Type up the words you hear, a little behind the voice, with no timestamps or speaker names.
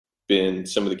been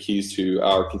some of the keys to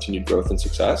our continued growth and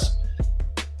success.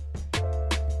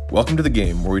 Welcome to The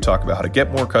Game, where we talk about how to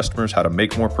get more customers, how to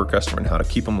make more per customer, and how to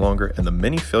keep them longer, and the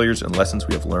many failures and lessons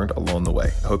we have learned along the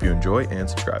way. I hope you enjoy and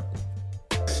subscribe.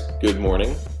 Good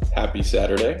morning. Happy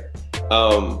Saturday.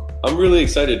 I'm really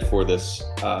excited for this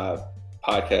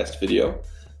podcast video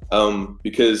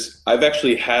because I've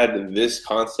actually had this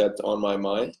concept on my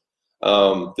mind,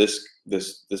 this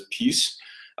piece,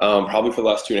 probably for the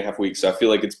last 2.5 weeks. So I feel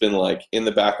like it's been like in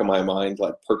the back of my mind,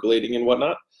 like percolating and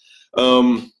whatnot.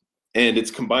 And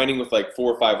it's combining with like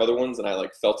 4 or 5 other ones. And I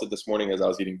like felt it this morning as I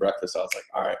was eating breakfast. I was like,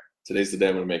 all right, today's the day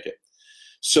I'm going to make it.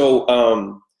 So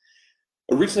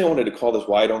originally I wanted to call this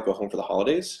Why I Don't Go Home for the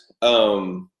Holidays.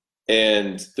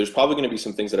 And there's probably going to be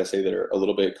some things that I say that are a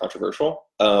little bit controversial.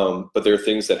 But there are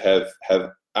things that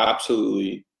have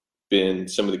absolutely been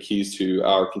some of the keys to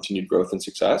our continued growth and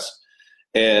success.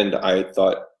 And I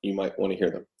thought you might want to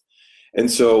hear them. And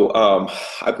so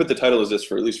I put the title as this,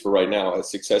 for at least for right now,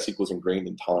 as Success Equals Ingrained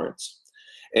Intolerance.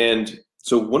 And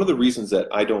so one of the reasons that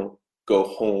I don't go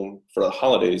home for the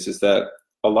holidays is that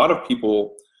a lot of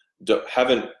people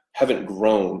haven't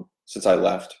grown since I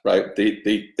left, right?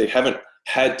 They haven't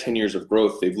had 10 years of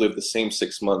growth. They've lived the same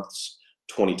 6 months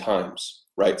 20 times,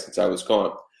 right, since I was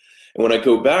gone. And when I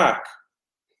go back,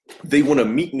 they want to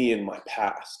meet me in my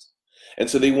past. And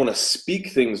so they want to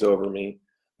speak things over me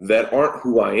that aren't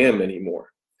who I am anymore.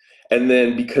 And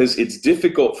then because it's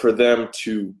difficult for them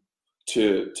to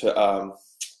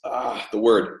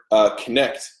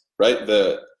connect,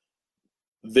 right?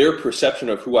 Their perception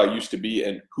of who I used to be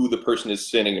and who the person is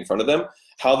standing in front of them,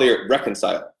 how they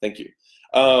reconcile. Thank you.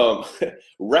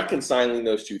 Reconciling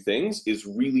those two things is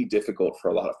really difficult for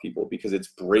a lot of people because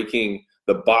it's breaking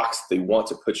the box they want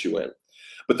to put you in.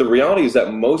 But the reality is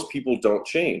that most people don't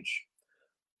change.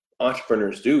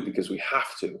 Entrepreneurs do because we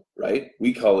have to, right?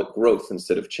 We call it growth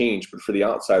instead of change. But for the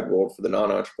outside world, for the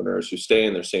non-entrepreneurs who stay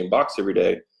in their same box every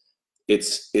day,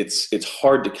 it's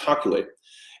hard to calculate.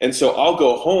 And so I'll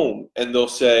go home and they'll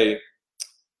say,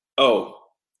 oh,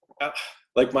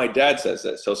 like my dad says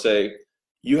this. He'll say,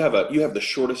 you have the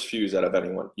shortest fuse out of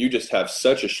anyone. You just have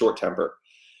such a short temper.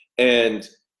 And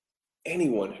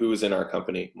anyone who is in our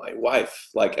company, my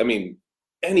wife,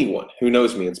 anyone who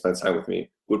knows me and spends time with me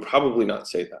would probably not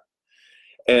say that.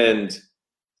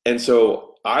 And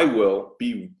so I will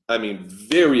be,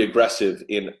 very aggressive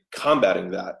in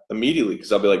combating that immediately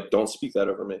because I'll be like, don't speak that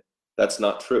over me. That's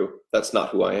not true. That's not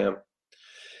who I am.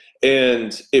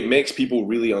 And it makes people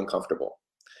really uncomfortable.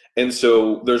 And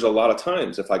so there's a lot of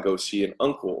times if I go see an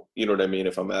uncle, you know what I mean?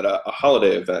 If I'm at a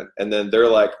holiday event and then they're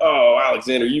like, oh,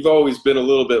 Alexander, you've always been a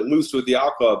little bit loose with the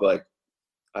alcohol. I'm like,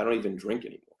 I don't even drink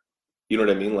anymore. You know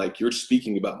what I mean? Like you're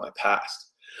speaking about my past.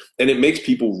 And it makes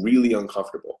people really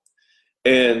uncomfortable.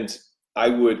 And I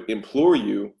would implore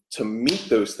you to meet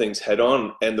those things head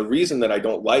on. And the reason that I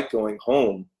don't like going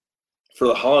home for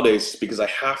the holidays is because I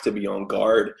have to be on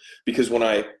guard. Because when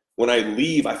I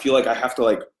leave, I feel like I have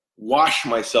to wash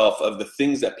myself of the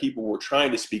things that people were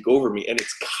trying to speak over me. And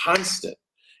it's constant.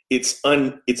 It's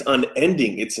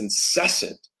unending. It's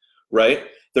incessant, right?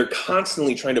 They're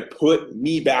constantly trying to put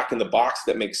me back in the box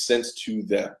that makes sense to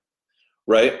them,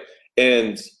 right?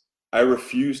 And I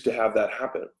refuse to have that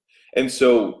happen. And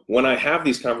so when I have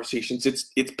these conversations,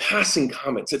 it's passing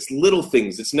comments, it's little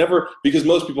things. It's never, because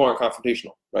most people aren't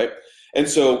confrontational, right? And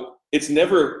so it's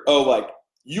never,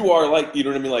 you are like, you know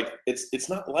what I mean? It's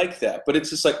not like that, but it's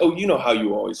just like, oh, you know how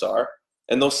you always are.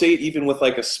 And they'll say it even with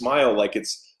a smile, like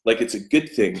it's a good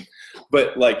thing.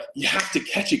 But you have to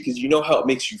catch it because you know how it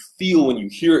makes you feel when you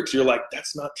hear it. So you're like,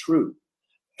 that's not true.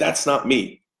 That's not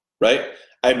me, right?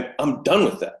 I'm done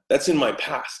with that. That's in my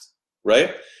past,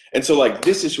 right? And so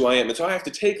this is who I am. And so I have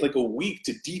to take a week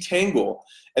to detangle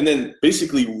and then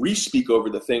basically re-speak over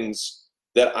the things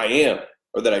that I am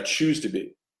or that I choose to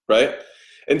be, right?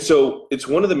 And so it's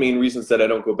one of the main reasons that I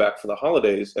don't go back for the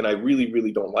holidays, and I really,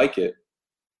 really don't like it.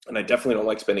 And I definitely don't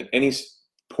like spending any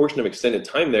portion of extended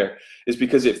time there is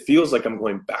because it feels like I'm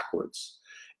going backwards.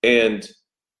 And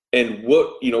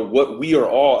what we are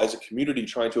all as a community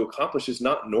trying to accomplish is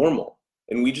not normal.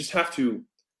 And we just have to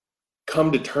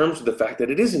come to terms with the fact that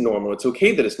it isn't normal. It's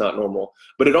okay that it's not normal,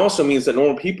 but it also means that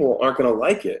normal people aren't going to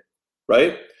like it,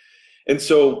 right? And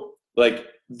so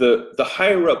the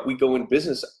higher up we go in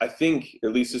business, I think,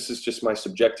 at least this is just my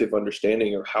subjective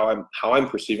understanding or how I'm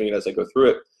perceiving it as I go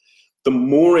through it, the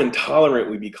more intolerant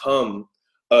we become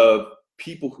of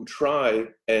people who try.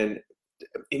 And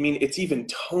it's even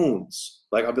tones.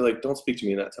 I'll be like, don't speak to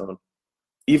me in that tone.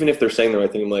 Even if they're saying the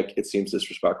right thing, I'm like, it seems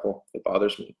disrespectful. It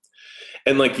bothers me.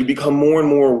 And you become more and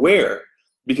more aware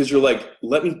because you're like,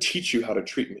 let me teach you how to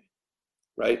treat me,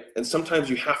 right? And sometimes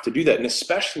you have to do that. And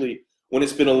especially when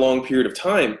it's been a long period of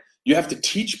time, you have to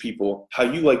teach people how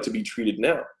you like to be treated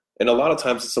now. And a lot of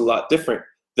times it's a lot different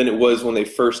than it was when they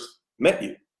first met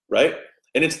you, right?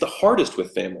 And it's the hardest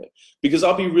with family, because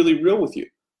I'll be really real with you.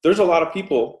 There's a lot of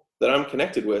people that I'm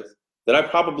connected with that I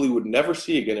probably would never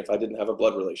see again if I didn't have a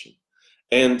blood relation.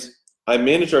 And I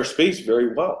manage our space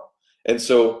very well. And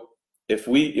so if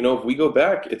we go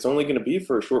back, it's only going to be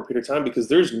for a short period of time, because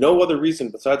there's no other reason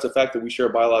besides the fact that we share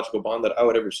a biological bond that I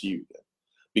would ever see you again.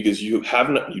 Because you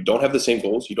don't have the same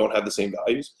goals, you don't have the same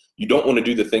values, you don't want to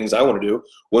do the things I want to do.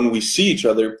 When we see each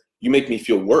other, you make me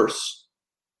feel worse.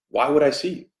 Why would I see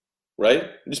you, right?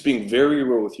 I'm just being very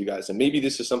real with you guys. And maybe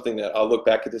this is something that I'll look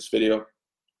back at this video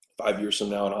 5 years from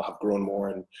now and I'll have grown more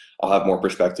and I'll have more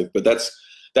perspective. But that's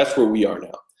where we are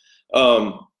now.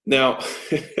 Now,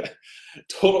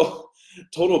 total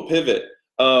pivot.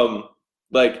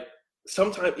 Like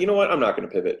sometimes, you know what? I'm not going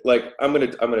to pivot. Like I'm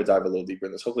going to dive a little deeper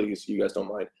in this. Hopefully you guys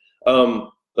don't mind.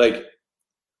 Like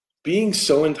being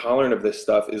so intolerant of this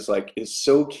stuff is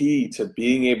so key to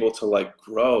being able to like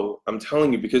grow. I'm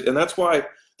telling you, because, and that's why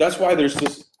there's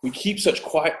this, we keep such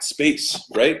quiet space,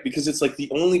 right? Because it's like the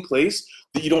only place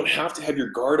that you don't have to have your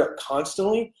guard up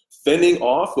constantly fending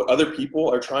off what other people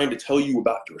are trying to tell you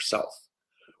about yourself,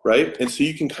 right? And so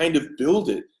you can kind of build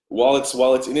it while it's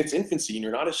in its infancy and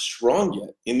you're not as strong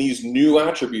yet in these new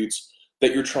attributes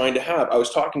that you're trying to have. I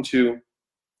was talking to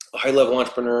a high-level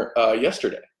entrepreneur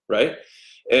yesterday, right?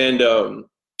 And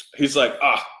he's like,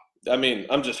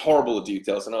 I'm just horrible at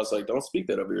details. And I was like, don't speak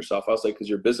that over yourself. I was like, because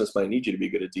your business might need you to be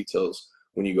good at details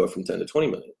when you go from 10 to 20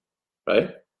 million,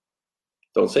 right?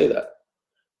 Don't say that.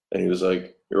 And he was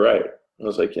like, you're right. I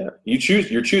was like, yeah,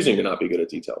 you're choosing to not be good at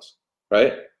details,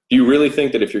 right? Do you really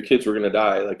think that if your kids were going to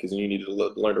die, like, because you needed to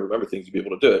learn to remember things to be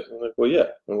able to do it? I'm like, well, yeah.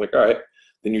 I'm like, all right,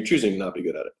 then you're choosing to not be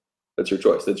good at it. That's your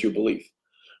choice. That's your belief,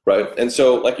 right? And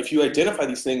so, like, if you identify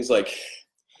these things, like,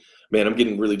 man, I'm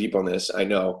getting really deep on this, I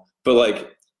know, but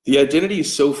like, the identity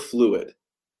is so fluid.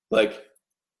 Like,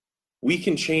 we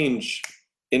can change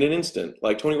in an instant.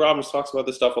 Like Tony Robbins talks about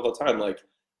this stuff all the time. Like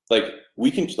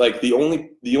we can, like, the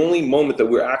only moment that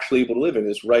we're actually able to live in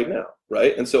is right now,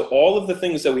 right? And so all of the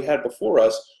things that we had before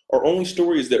us are only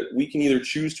stories that we can either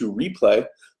choose to replay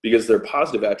because they're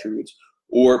positive attributes,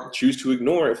 or choose to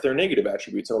ignore if they're negative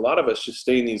attributes. And a lot of us just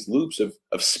stay in these loops of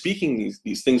speaking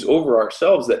these things over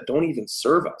ourselves that don't even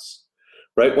serve us,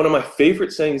 right? One of my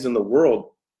favorite sayings in the world,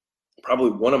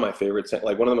 probably one of my favorites,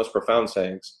 like one of the most profound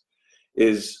sayings,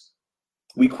 is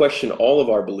we question all of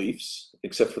our beliefs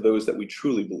except for those that we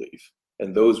truly believe,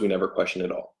 and those we never question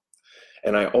at all.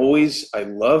 And I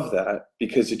love that,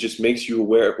 because it just makes you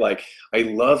aware of, like, I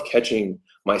love catching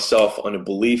myself on a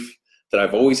belief that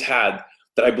I've always had,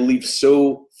 that I believe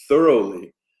so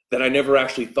thoroughly that I never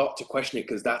actually thought to question it,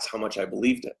 because that's how much I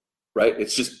believed it, right?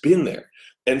 It's just been there.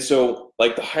 And so,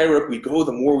 like, the higher up we go,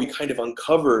 the more we kind of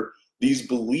uncover these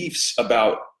beliefs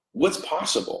about what's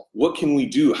possible, what can we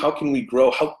do, how can we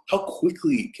grow, how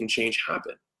quickly can change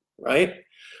happen, right?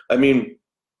 I mean,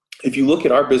 if you look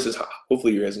at our business,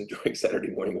 hopefully you guys are enjoying Saturday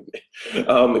morning with me.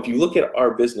 If you look at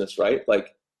our business, right,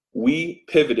 like, we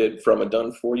pivoted from a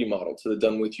done for you model to the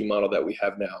done with you model that we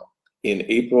have now in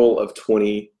April of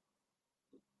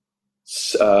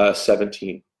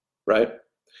 2017, right?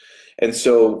 And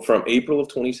so from April of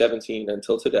 2017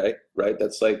 until today, right,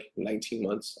 that's like 19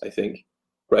 months, I think,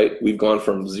 right? We've gone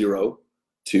from zero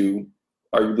to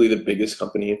arguably the biggest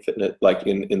company in fitness, like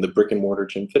in the brick and mortar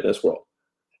gym fitness world.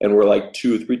 And we're like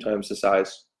 2 or 3 times the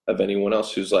size of anyone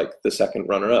else who's like the second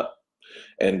runner up.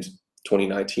 And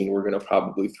 2019, we're going to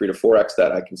probably 3 to 4x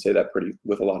that. I can say that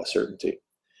with a lot of certainty.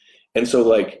 And so,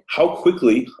 like, how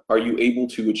quickly are you able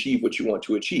to achieve what you want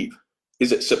to achieve?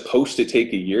 Is it supposed to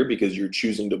take a year because you're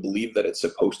choosing to believe that it's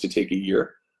supposed to take a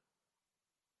year,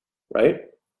 right?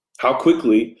 How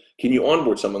quickly can you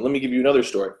onboard someone? Let me give you another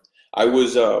story. I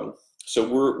was, so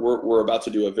we're about to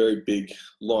do a very big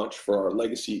launch for our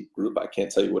legacy group. I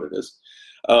can't tell you what it is.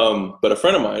 But a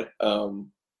friend of mine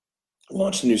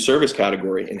launched a new service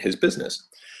category in his business,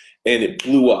 and it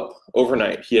blew up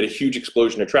overnight. He had a huge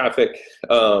explosion of traffic.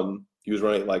 He was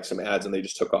running like some ads and they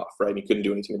just took off, right? And he couldn't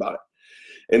do anything about it.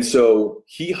 And so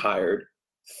he hired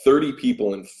 30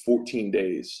 people in 14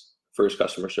 days for his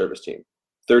customer service team.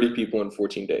 30 people in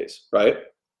 14 days, right?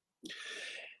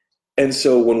 And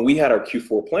so when we had our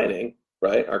Q4 planning,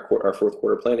 right, our fourth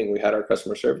quarter planning, we had our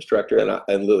customer service director,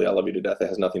 and Lily, I love you to death. It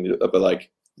has nothing to do, but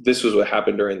like, this was what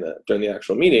happened during the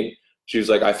actual meeting. She was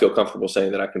like, I feel comfortable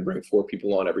saying that I can bring 4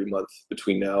 people on every month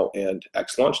between now and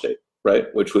X launch date,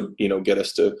 right? Which would, get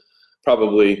us to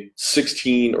probably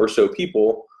 16 or so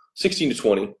people, 16 to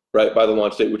 20, right, by the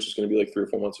launch date, which is going to be like 3 or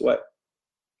 4 months away.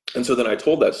 And so then I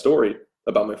told that story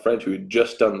about my friend who had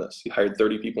just done this. He hired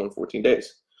 30 people in 14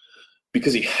 days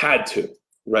because he had to,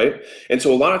 right? And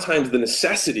so a lot of times the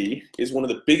necessity is one of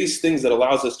the biggest things that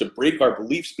allows us to break our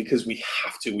beliefs because we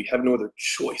have to. We have no other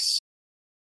choice.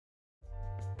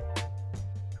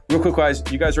 Real quick, guys,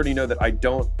 you guys already know that I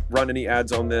don't run any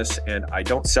ads on this and I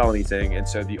don't sell anything. And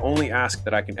so the only ask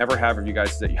that I can ever have of you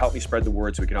guys is that you help me spread the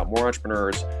word so we can help more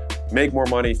entrepreneurs make more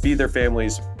money, feed their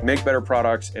families, make better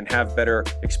products, and have better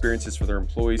experiences for their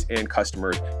employees and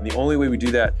customers. And the only way we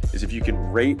do that is if you can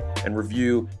rate and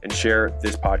review and share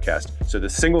this podcast. So the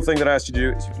single thing that I ask you to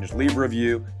do is you can just leave a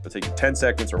review. It'll take you 10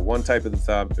 seconds or one type of the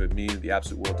thumb. It would mean the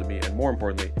absolute world to me. And more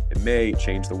importantly, it may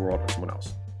change the world for someone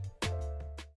else.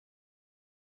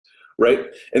 Right?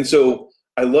 And so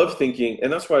I love thinking,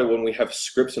 and that's why when we have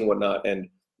scripts and whatnot, and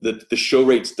the show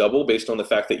rates double based on the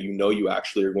fact that you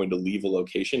actually are going to leave a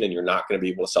location and you're not going to be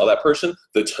able to sell that person,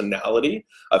 the tonality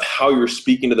of how you're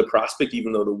speaking to the prospect,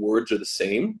 even though the words are the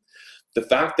same, the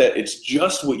fact that it's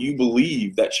just what you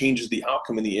believe that changes the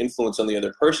outcome and the influence on the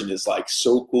other person is like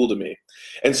so cool to me.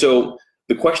 And so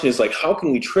the question is like, how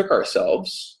can we trick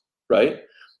ourselves, right,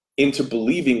 into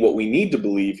believing what we need to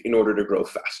believe in order to grow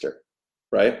faster,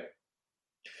 right?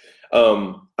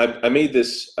 I made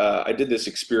this, I did this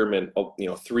experiment,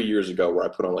 3 years ago where I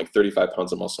put on like 35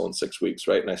 pounds of muscle in 6 weeks,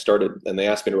 right? And I started, and they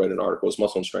asked me to write an article, it's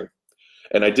muscle and strength.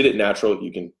 And I did it natural.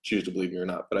 You can choose to believe me or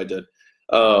not, but I did.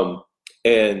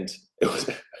 And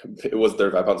it was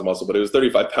 35 pounds of muscle, but it was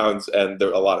 35 pounds and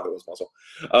a lot of it was muscle,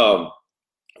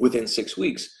 within 6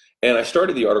 weeks. And I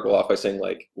started the article off by saying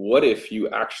like, what if you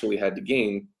actually had to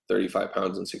gain 35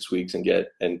 pounds in 6 weeks and add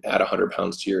 100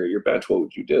 pounds to your bench? What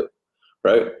would you do?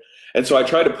 Right? And so I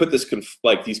tried to put this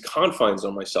these confines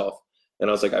on myself, and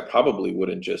I was like, I probably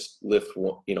wouldn't just lift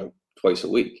twice a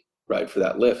week, right? For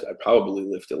that lift, I'd probably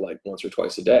lift it like once or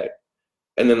twice a day,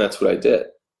 and then that's what I did.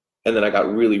 And then I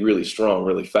got really, really strong,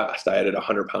 really fast. I added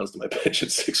 100 pounds to my bench in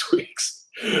 6 weeks,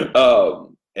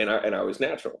 and I was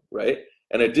natural, right?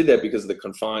 And I did that because of the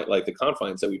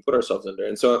confines that we put ourselves under.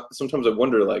 And so sometimes I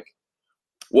wonder, like,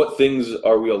 what things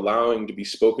are we allowing to be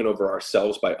spoken over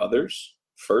ourselves by others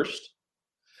first?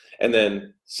 And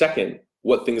then second,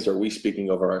 what things are we speaking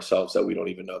over ourselves that we don't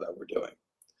even know that we're doing?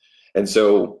 And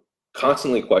so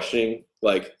constantly questioning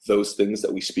like those things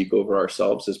that we speak over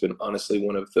ourselves has been honestly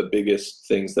one of the biggest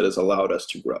things that has allowed us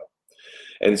to grow.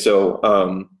 And so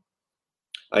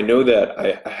I know that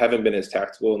I haven't been as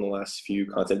tactical in the last few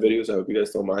content videos. I hope you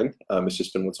guys don't mind. It's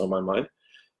just been what's on my mind.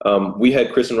 We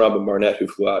had Chris and Robin Barnett who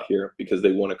flew out here because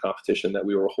they won a competition that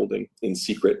we were holding in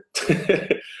secret.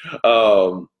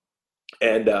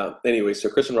 Anyway, so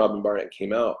Chris and Robin Barnett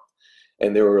came out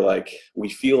and they were like, we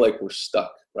feel like we're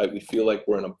stuck, right? We feel like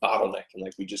we're in a bottleneck and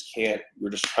like we just can't, we're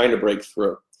just trying to break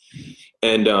through.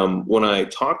 And when I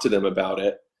talked to them about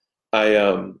it,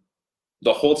 the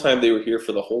whole time they were here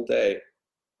for the whole day,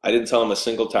 I didn't tell them a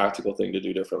single tactical thing to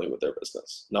do differently with their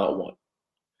business, not one.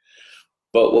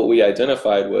 But what we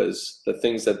identified was the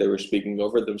things that they were speaking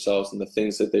over themselves and the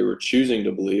things that they were choosing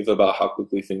to believe about how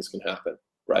quickly things can happen.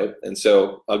 Right. And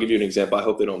so I'll give you an example. I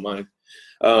hope they don't mind.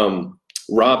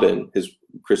 Robin,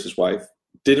 Chris's wife,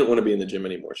 didn't want to be in the gym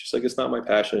anymore. She's like, it's not my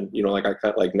passion.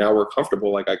 Now we're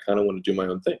comfortable. Like I kind of want to do my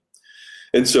own thing.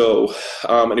 And so,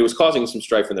 and it was causing some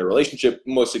strife in their relationship,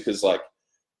 mostly because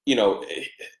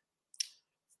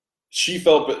she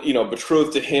felt,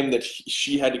 betrothed to him that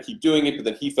she had to keep doing it, but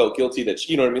then he felt guilty that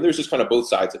there's just kind of both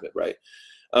sides of it. Right.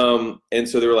 And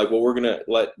so they were like, well, we're going to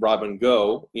let Robin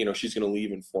go. She's going to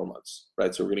leave in 4 months.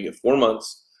 Right. So we're going to get 4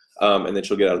 months and then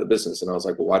she'll get out of the business. And I was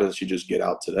like, well, why doesn't she just get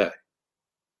out today?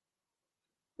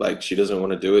 Like, she doesn't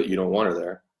want to do it. You don't want her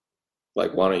there.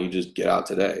 Like, why don't you just get out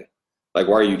today? Like,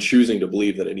 why are you choosing to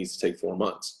believe that it needs to take 4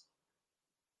 months?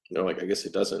 I guess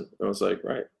it doesn't. And I was like,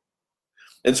 right.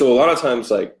 And so a lot of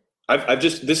times, like,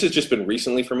 this has just been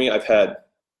recently for me. I've had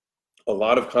a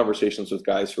lot of conversations with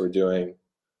guys who are doing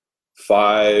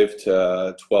 5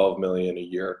 to 12 million a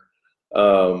year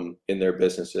in their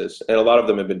businesses. And a lot of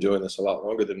them have been doing this a lot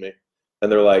longer than me.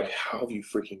 And they're like, how have you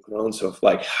freaking grown? So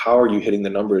like, how are you hitting the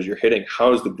numbers you're hitting?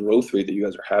 How is the growth rate that you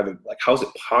guys are having? Like, how is it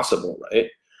possible? Right.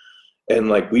 And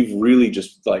like, we've really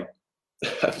just like,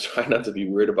 I'm trying not to be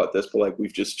weird about this, but like,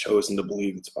 we've just chosen to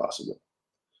believe it's possible.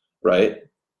 Right.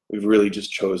 We've really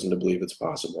just chosen to believe it's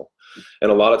possible. And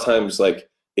a lot of times, like,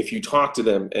 if you talk to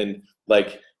them and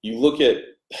like, you look at,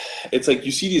 it's like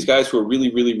you see these guys who are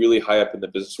really, really, really high up in the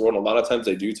business world. And a lot of times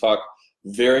they do talk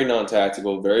very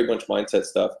non-tactical, very much mindset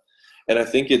stuff. And I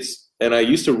think and I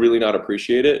used to really not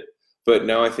appreciate it, But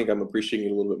now I think I'm appreciating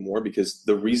it a little bit more, because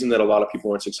the reason that a lot of people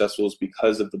aren't successful is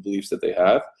because of the beliefs that they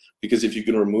have. Because if you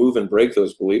can remove and break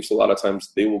those beliefs, a lot of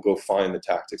times they will go find the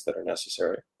tactics that are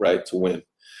necessary, right, to win.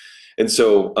 And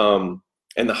so,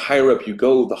 and the higher up you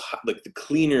go, the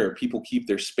cleaner people keep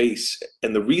their space.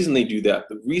 And the reason they do that,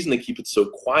 the reason they keep it so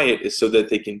quiet, is so that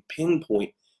they can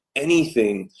pinpoint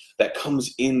anything that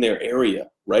comes in their area,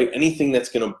 right? Anything that's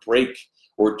going to break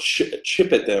or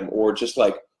chip at them, or just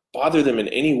like bother them in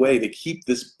any way. They keep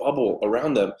this bubble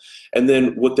around them. And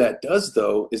then what that does,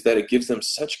 though, is that it gives them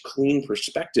such clean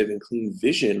perspective and clean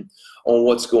vision on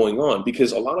what's going on.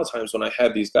 Because a lot of times when I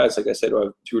have these guys, like I said,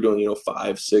 who are doing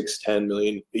 5, 6, 10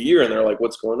 million a year, and they're like,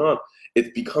 what's going on?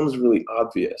 It becomes really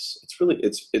obvious.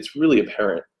 It's really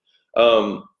apparent.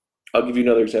 I'll give you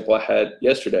another example. I had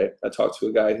yesterday, I talked to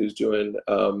a guy who's doing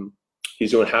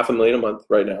 $500,000 a month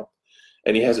right now.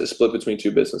 And he has it split between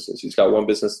 2 businesses. He's got one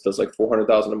business that does like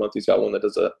 $400,000 a month. He's got one that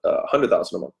does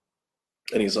 $100,000 a month.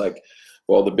 And he's like,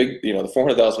 well, the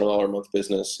 $400,000 a month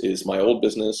business is my old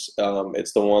business.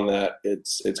 It's the one that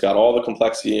it's got all the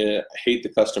complexity in it. I hate the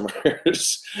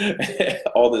customers,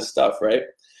 all this stuff, right?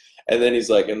 And then he's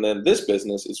like, and then this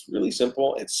business is really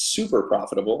simple. It's super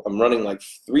profitable. I'm running like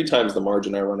 3 times the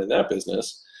margin I run in that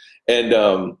business.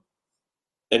 And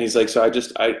he's like, so I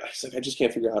just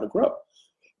can't figure out how to grow.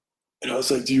 And I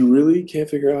was like, do you really can't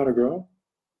figure out how to grow?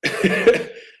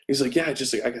 He's like, yeah,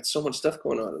 I got so much stuff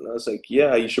going on. And I was like,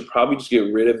 yeah, you should probably just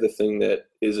get rid of the thing that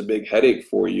is a big headache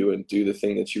for you and do the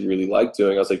thing that you really like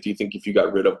doing. I was like, do you think if you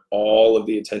got rid of all of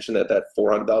the attention that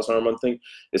 $400,000 a month thing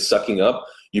is sucking up,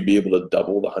 you'd be able to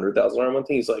double the $100,000 a month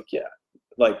thing? He's like, yeah,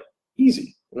 like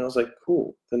easy. And I was like,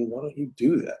 cool, then why don't you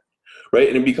do that? Right?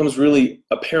 And it becomes really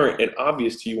apparent and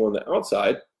obvious to you on the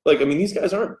outside. Like, I mean, these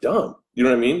guys aren't dumb. You know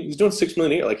what I mean? He's doing $6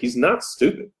 million a year. Like, he's not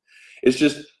stupid. It's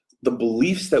just the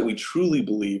beliefs that we truly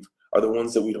believe are the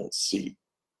ones that we don't see,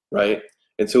 right?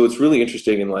 And so it's really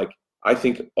interesting. And like, I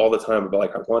think all the time about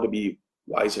like, I want to be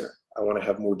wiser. I want to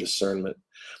have more discernment.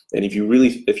 And if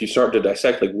you start to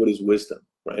dissect, like, what is wisdom,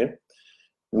 right?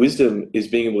 Wisdom is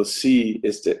being able to see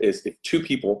is if 2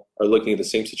 people are looking at the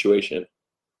same situation,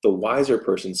 the wiser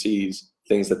person sees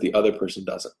things that the other person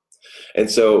doesn't.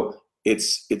 And so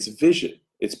it's vision.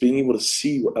 It's being able to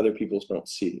see what other people don't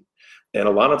see. And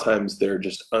a lot of times they're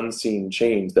just unseen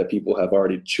chains that people have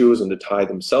already chosen to tie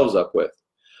themselves up with,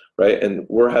 right? And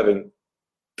we're having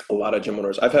a lot of gym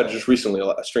owners. I've had just recently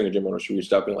a string of gym owners who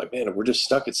reached out being like, man, we're just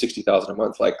stuck at $60,000 a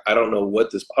month. Like, I don't know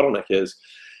what this bottleneck is.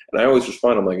 And I always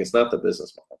respond, I'm like, it's not the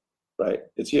business model, right?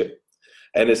 It's you.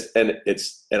 And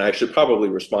I should probably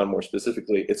respond more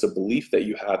specifically. It's a belief that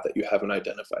you haven't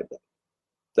identified yet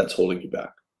that's holding you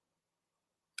back.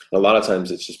 A lot of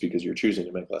times it's just because you're choosing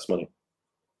to make less money.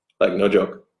 Like, no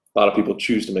joke. A lot of people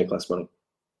choose to make less money.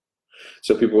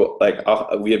 So people, like,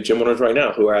 we have gym owners right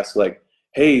now who ask like,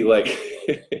 hey, like,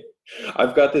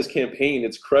 I've got this campaign,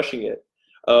 it's crushing it.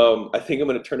 I think I'm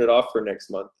going to turn it off for next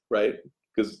month, right?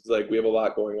 Because like, we have a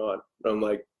lot going on. And I'm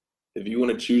like, if you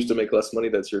want to choose to make less money,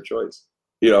 that's your choice,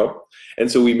 And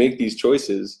so we make these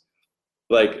choices.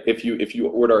 Like, if you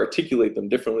were to articulate them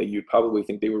differently, you'd probably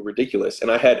think they were ridiculous.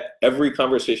 And I had every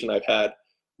conversation I've had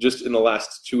just in the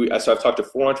last 2 weeks. So I've talked to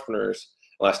 4 entrepreneurs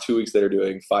in the last 2 weeks that are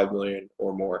doing 5 million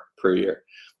or more per year.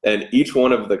 And each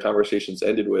one of the conversations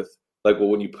ended with like, well,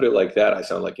 when you put it like that, I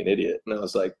sound like an idiot. And I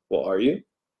was like, well, are you?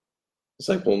 It's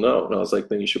like, well, no. And I was like,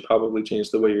 then you should probably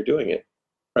change the way you're doing it,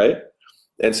 right?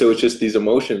 And so it's just these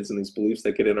emotions and these beliefs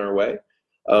that get in our way.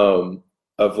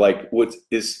 Of like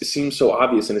it seems so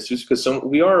obvious, and it's just because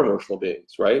we are emotional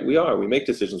beings, right? We make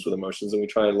decisions with emotions and we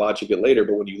try and logic it later.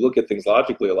 But when you look at things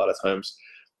logically, a lot of times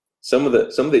some of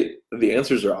the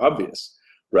answers are obvious,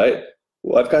 right?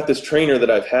 Well, I've got this trainer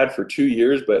that I've had for 2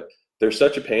 years, but they're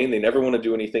such a pain. They never want to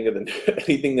do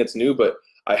anything that's new, but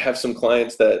I have some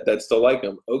clients that still like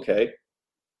them. Okay.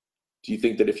 Do you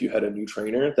think that if you had a new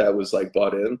trainer that was like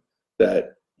bought in,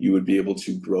 that you would be able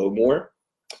to grow more?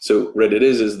 So what it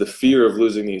is the fear of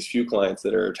losing these few clients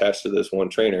that are attached to this one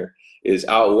trainer is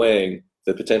outweighing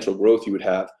the potential growth you would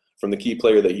have from the key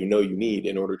player that you need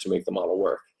in order to make the model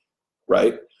work,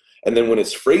 right? And then when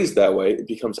it's phrased that way, it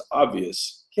becomes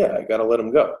obvious. Yeah, I got to let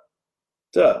them go.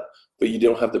 Duh. But you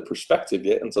don't have the perspective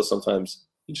yet until sometimes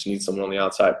you just need someone on the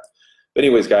outside. But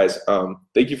anyways, guys,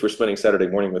 thank you for spending Saturday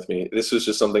morning with me. This was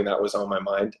just something that was on my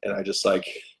mind, and I just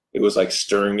it was like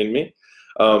stirring in me.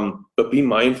 But be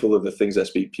mindful of the things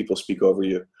that people speak over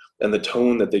you and the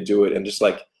tone that they do it. And just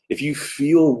like, if you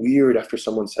feel weird after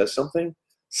someone says something,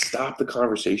 stop the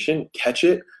conversation, catch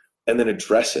it, and then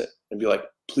address it and be like,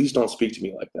 please don't speak to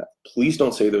me like that. Please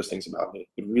don't say those things about me.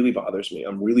 It really bothers me.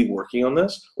 I'm really working on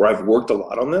this, or I've worked a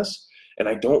lot on this, and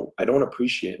I don't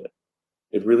appreciate it.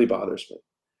 It really bothers me.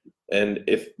 And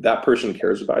if that person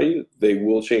cares about you, they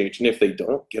will change. And if they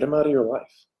don't, get them out of your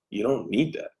life. You don't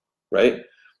need that, right?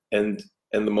 And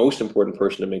the most important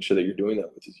person to make sure that you're doing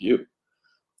that with is you.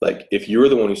 Like, if you're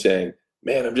the one who's saying,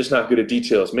 man, I'm just not good at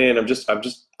details. Man,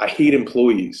 I hate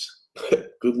employees.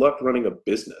 Good luck running a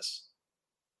business.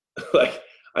 Like,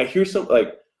 I hear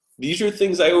these are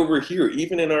things I overhear,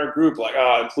 even in our group, like,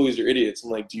 employees are idiots.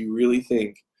 I'm like, do you really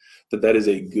think that is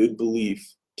a good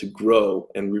belief to grow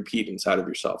and repeat inside of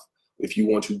yourself if you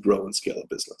want to grow and scale a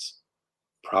business?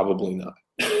 Probably not,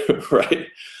 right?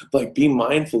 Like, be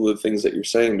mindful of the things that you're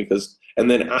saying, and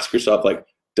then ask yourself, like,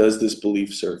 does this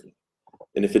belief serve me?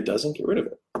 And if it doesn't, get rid of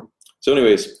it. So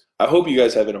anyways, I hope you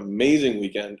guys have an amazing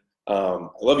weekend. I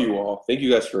love you all. Thank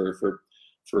you guys for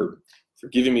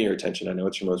giving me your attention. I know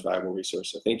it's your most valuable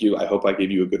resource. So thank you. I hope I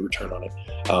gave you a good return on it.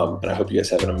 And I hope you guys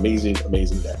have an amazing,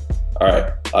 amazing day. All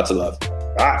right. Lots of love.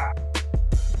 Bye.